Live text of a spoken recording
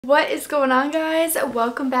What is going on, guys?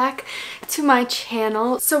 Welcome back to my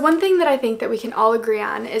channel. So one thing that I think that we can all agree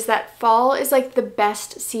on is that fall is like the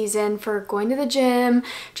best season for going to the gym,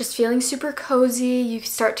 just feeling super cozy. You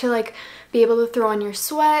start to like be able to throw on your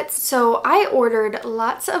sweats. So I ordered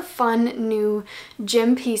lots of fun new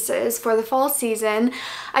gym pieces for the fall season.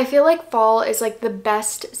 I feel like fall is like the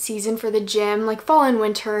best season for the gym, like fall and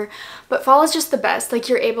winter, but fall is just the best. Like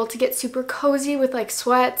you're able to get super cozy with like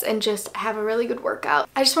sweats and just have a really good workout.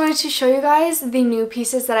 I just wanted to show you guys the new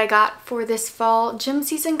pieces that I got for this fall gym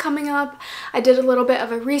season coming up. I did a little bit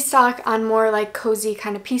of a restock on more like cozy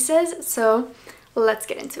kind of pieces, so let's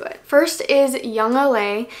get into it. First is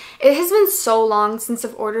YoungLA. It has been so long since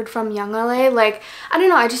I've ordered from YoungLA. Like, I don't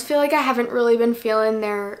know, I just feel like I haven't really been feeling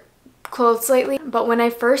their clothes lately. But when I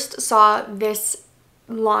first saw this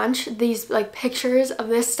launch, these like pictures of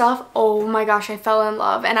this stuff, oh my gosh, I fell in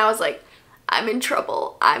love. And I was like, I'm in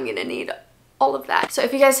trouble. I'm gonna need all of that. So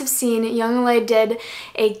if you guys have seen, YoungLA did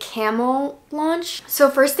a camo launch. So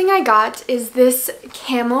first thing I got is this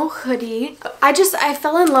camo hoodie. I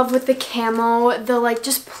fell in love with the camo, the like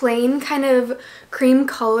just plain kind of cream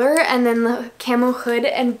color, and then the camo hood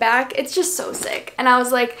and back. It's just so sick. And I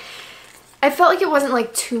was like, I felt like it wasn't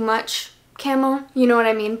like too much camo, you know what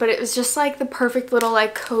I mean? But it was just like the perfect little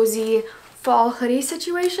like cozy fall hoodie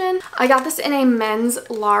situation. I got this in a men's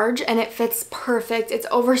large and it fits perfect. It's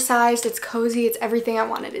oversized, it's cozy, it's everything I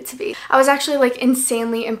wanted it to be. I was actually like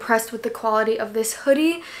insanely impressed with the quality of this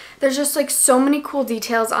hoodie. There's just like so many cool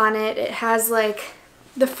details on it. It has like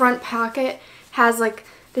the front pocket has like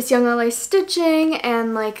this YoungLA stitching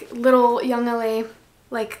and like little YoungLA,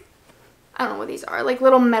 like I don't know what these are, like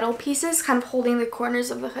little metal pieces kind of holding the corners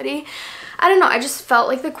of the hoodie. I don't know, I just felt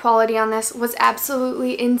like the quality on this was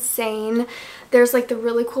absolutely insane. There's like the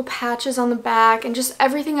really cool patches on the back and just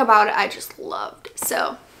everything about it I just loved.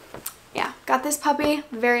 So yeah, got this puppy,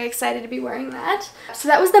 very excited to be wearing that. So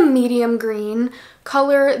that was the medium green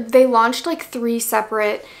color. They launched like 3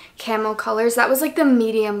 separate camo colors. That was like the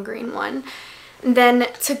medium green one. And then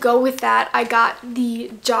to go with that, I got the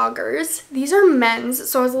joggers. These are men's,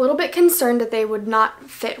 so I was a little bit concerned that they would not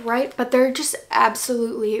fit right, but they're just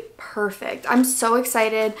absolutely perfect. I'm so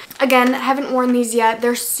excited. Again, I haven't worn these yet.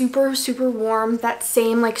 They're super, super warm. That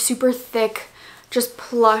same like super thick, just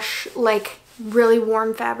plush, like really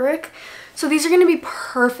warm fabric. So these are going to be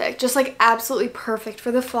perfect, just like absolutely perfect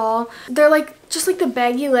for the fall. They're like just like the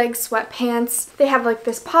baggy leg sweatpants. They have like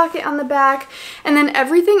this pocket on the back, and then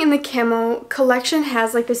everything in the camo collection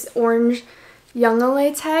has like this orange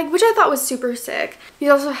YoungLA tag, which I thought was super sick. These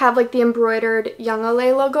also have like the embroidered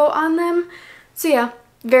YoungLA logo on them. So yeah,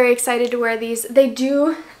 very excited to wear these.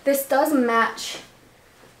 This does match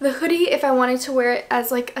the hoodie if I wanted to wear it as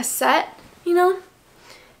like a set, you know?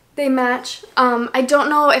 They match. I don't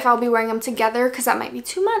know if I'll be wearing them together because that might be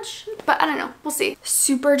too much, but I don't know. We'll see.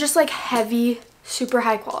 Super just like heavy, super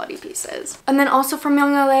high quality pieces. And then also from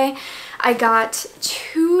YoungLA, I got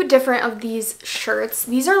 2 different of these shirts.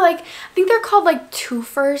 These are like, I think they're called like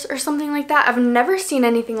Twofers or something like that. I've never seen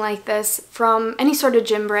anything like this from any sort of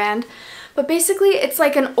gym brand. But basically it's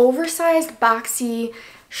like an oversized boxy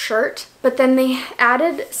shirt, but then they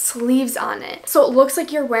added sleeves on it. So it looks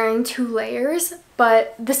like you're wearing 2 layers,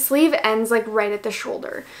 but the sleeve ends like right at the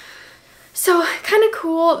shoulder. So kind of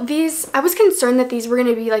cool. These, I was concerned that these were going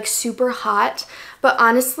to be like super hot, but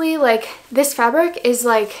honestly, like this fabric is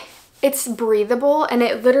like, it's breathable and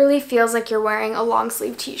it literally feels like you're wearing a long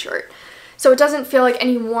sleeve t-shirt. So it doesn't feel like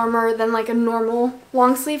any warmer than like a normal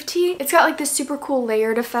long sleeve tee. It's got like this super cool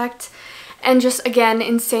layered effect. And just, again,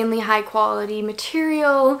 insanely high quality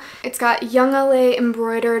material. It's got YoungLA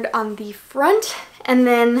embroidered on the front, and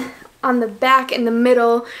then on the back in the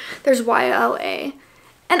middle, there's YLA.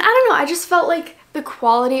 And I don't know, I just felt like the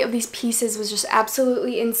quality of these pieces was just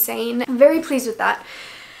absolutely insane. I'm very pleased with that.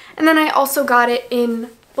 And then I also got it in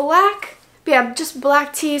black. But yeah, just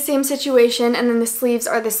black tee, same situation. And then the sleeves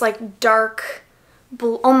are this like dark,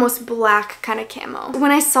 almost black kind of camo. When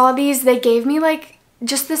I saw these, they gave me like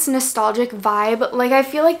just this nostalgic vibe. Like I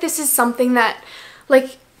feel like this is something that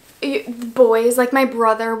like boys like my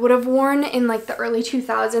brother would have worn in like the early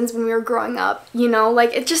 2000s when we were growing up, you know?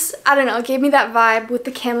 Like it just, I don't know, it gave me that vibe with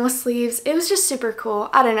the camo sleeves. It was just super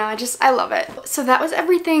cool. I don't know, I love it. So that was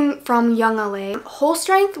everything from YoungLA.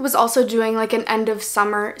 Holstrength was also doing like an end of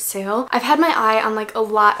summer sale. I've had my eye on like a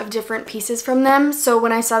lot of different pieces from them, so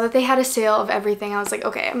when I saw that they had a sale of everything, I was like,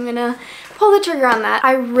 okay, I'm gonna pull the trigger on that.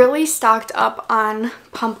 I really stocked up on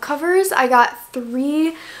pump covers. I got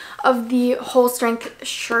 3 of the Holstrength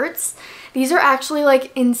shirts. These are actually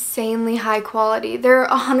like insanely high quality. They're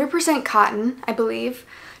 100% cotton, I believe.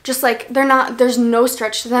 just like there's no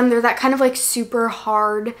stretch to them. They're that kind of like super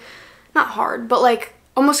hard, not hard, but like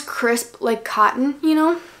almost crisp like cotton, you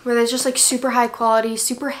know, where there's just like super high quality,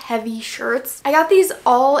 super heavy shirts. I got these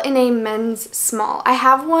all in a men's small. I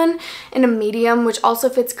have one in a medium, which also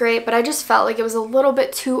fits great, but I just felt like it was a little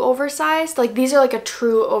bit too oversized. Like these are like a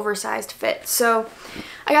true oversized fit. So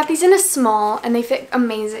I got these in a small and they fit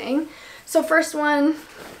amazing. So first one,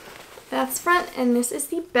 that's front and this is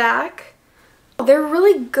the back. They're a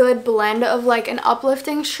really good blend of like an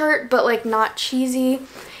uplifting shirt, but like not cheesy,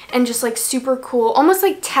 and just like super cool, almost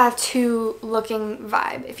like tattoo looking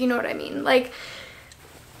vibe, if you know what I mean. Like,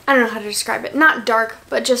 I don't know how to describe it. Not dark,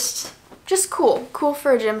 but just cool. Cool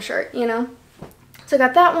for a gym shirt, you know? So I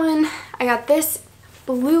got that one. I got this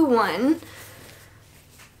blue one.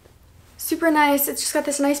 Super nice. It's just got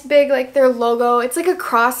this nice big, like their logo. It's like a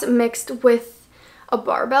cross mixed with a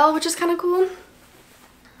barbell, which is kind of cool.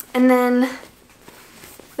 And then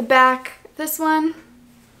the back, this one.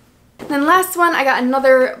 And then last one, I got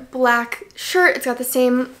another black shirt. It's got the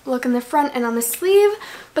same look in the front and on the sleeve,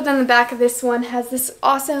 but then the back of this one has this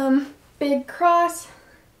awesome big cross.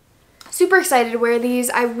 Super excited to wear these.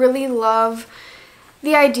 I really love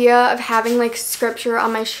the idea of having like scripture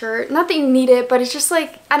on my shirt. Not that you need it, but it's just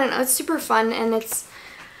like, I don't know, it's super fun and it's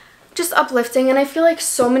just uplifting. And I feel like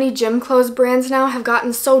so many gym clothes brands now have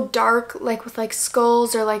gotten so dark, like with like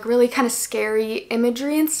skulls or like really kind of scary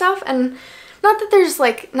imagery and stuff. And not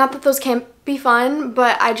that those can't be fun,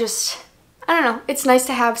 but I don't know. It's nice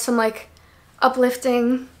to have some like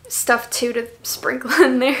uplifting stuff too to sprinkle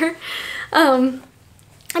in there.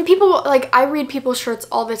 And people, like, I read people's shirts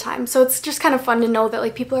all the time, so it's just kind of fun to know that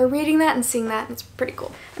like people are reading that and seeing that, and it's pretty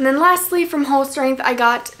cool. And then lastly, from Holstrength, I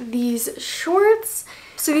got these shorts.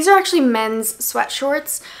 So these are actually men's sweat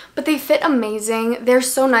shorts, but they fit amazing. They're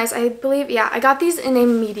so nice. I believe, yeah, I got these in a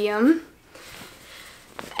medium.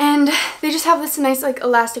 And they just have this nice like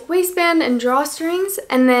elastic waistband and drawstrings,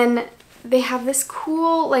 and then they have this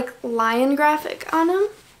cool like lion graphic on them.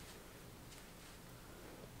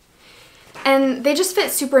 And they just fit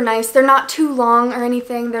super nice. They're not too long or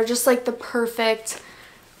anything. They're just like the perfect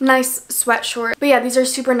nice sweat short. But yeah, these are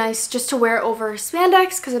super nice just to wear over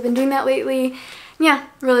spandex because I've been doing that lately. Yeah,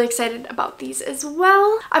 really excited about these as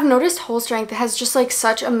well. I've noticed Holstrength has just like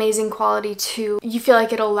such amazing quality too. You feel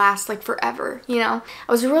like it'll last like forever, you know?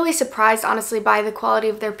 I was really surprised honestly by the quality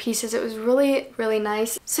of their pieces. It was really, really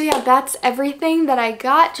nice. So yeah, that's everything that I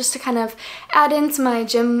got just to kind of add into my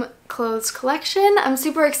gym clothes collection. I'm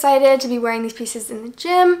super excited to be wearing these pieces in the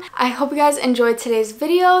gym. I hope you guys enjoyed today's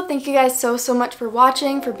video. Thank you guys so much for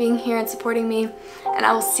watching, for being here and supporting me, and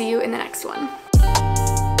I will see you in the next one.